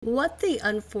What the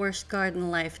Unforced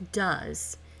Garden Life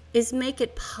does is make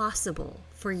it possible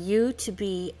for you to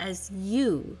be as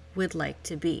you would like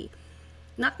to be.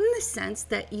 Not in the sense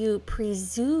that you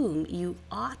presume you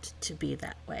ought to be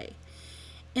that way.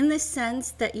 In the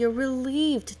sense that you're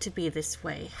relieved to be this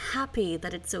way, happy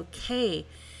that it's okay,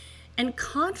 and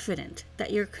confident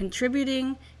that you're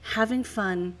contributing, having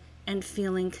fun, and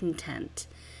feeling content.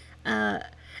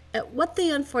 What the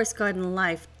Unforced Garden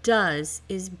Life does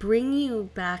is bring you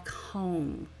back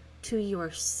home to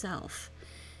yourself.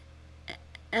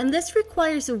 And this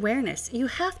requires awareness. You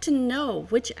have to know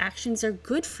which actions are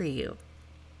good for you,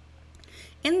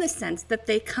 in the sense that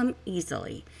they come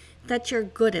easily, that you're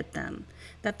good at them,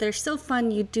 that they're so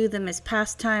fun you do them as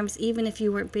pastimes even if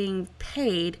you weren't being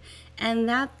paid, and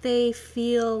that they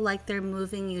feel like they're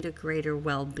moving you to greater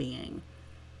well-being.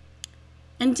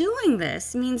 And doing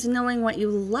this means knowing what you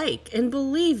like. And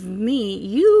believe me,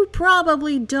 you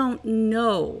probably don't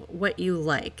know what you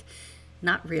like.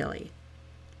 Not really.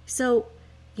 So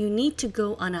you need to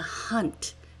go on a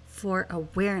hunt for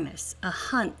awareness, a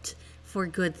hunt for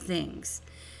good things.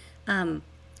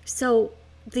 So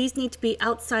these need to be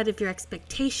outside of your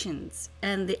expectations,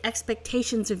 and the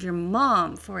expectations of your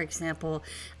mom, for example,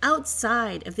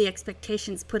 outside of the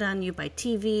expectations put on you by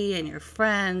TV and your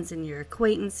friends and your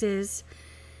acquaintances.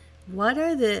 What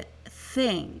are the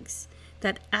things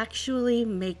that actually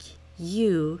make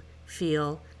you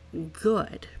feel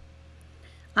good?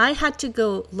 I had to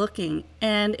go looking,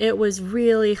 and it was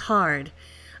really hard.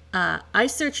 I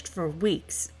searched for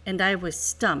weeks, and I was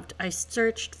stumped. I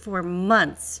searched for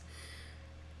months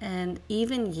and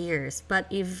even years, but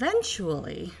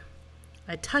eventually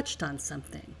I touched on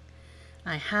something.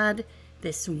 I had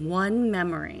this one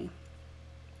memory,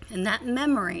 and that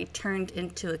memory turned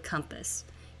into a compass.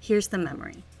 Here's the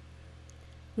memory.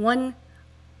 One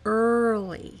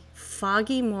early,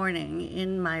 foggy morning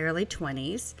in my early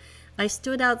 20s, I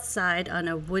stood outside on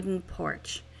a wooden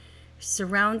porch,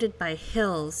 surrounded by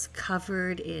hills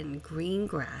covered in green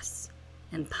grass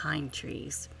and pine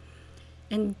trees.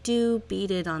 And dew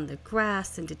beaded on the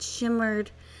grass, and it shimmered.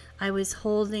 I was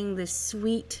holding this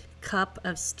sweet cup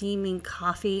of steaming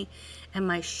coffee, and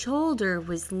my shoulder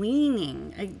was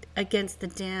leaning against the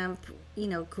damp,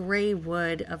 gray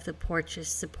wood of the porch's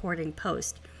supporting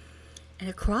post. And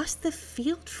across the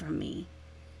field from me,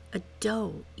 a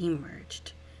doe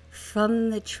emerged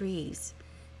from the trees,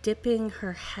 dipping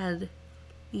her head,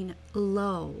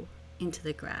 low into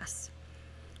the grass.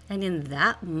 And in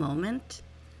that moment,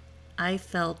 I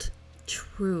felt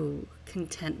true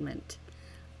contentment.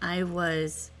 I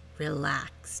was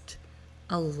relaxed,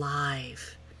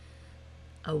 alive,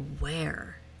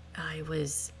 aware. I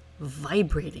was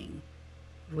vibrating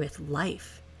with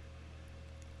life.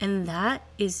 And that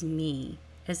is me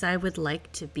as I would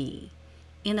like to be,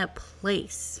 in a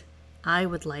place I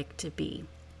would like to be.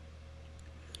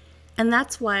 And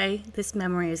that's why this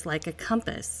memory is like a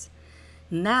compass.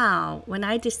 Now, when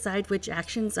I decide which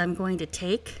actions I'm going to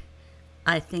take,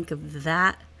 I think of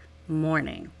that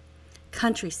morning.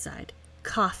 Countryside,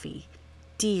 coffee,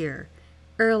 deer,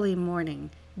 early morning,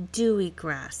 dewy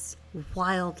grass,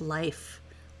 wild life,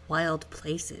 wild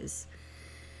places.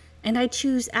 And I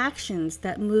choose actions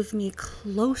that move me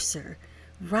closer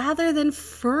rather than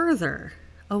further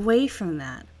away from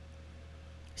that.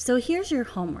 So here's your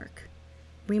homework.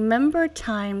 Remember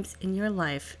times in your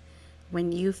life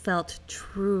when you felt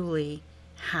truly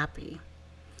happy.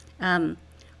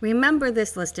 Remember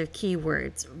this list of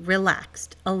keywords: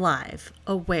 relaxed, alive,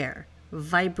 aware,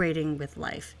 vibrating with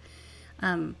life.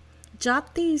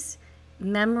 Jot these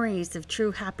memories of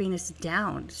true happiness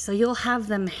down so you'll have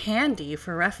them handy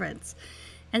for reference,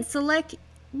 and select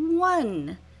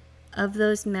one of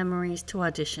those memories to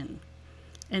audition,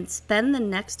 and spend the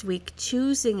next week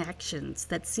choosing actions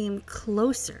that seem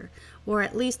closer, or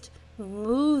at least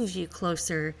move you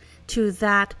closer to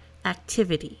that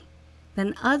activity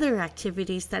than other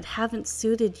activities that haven't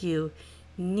suited you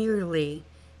nearly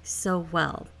so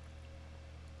well.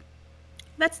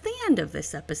 That's the end of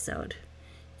this episode.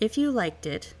 If you liked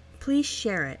it, please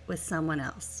share it with someone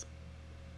else.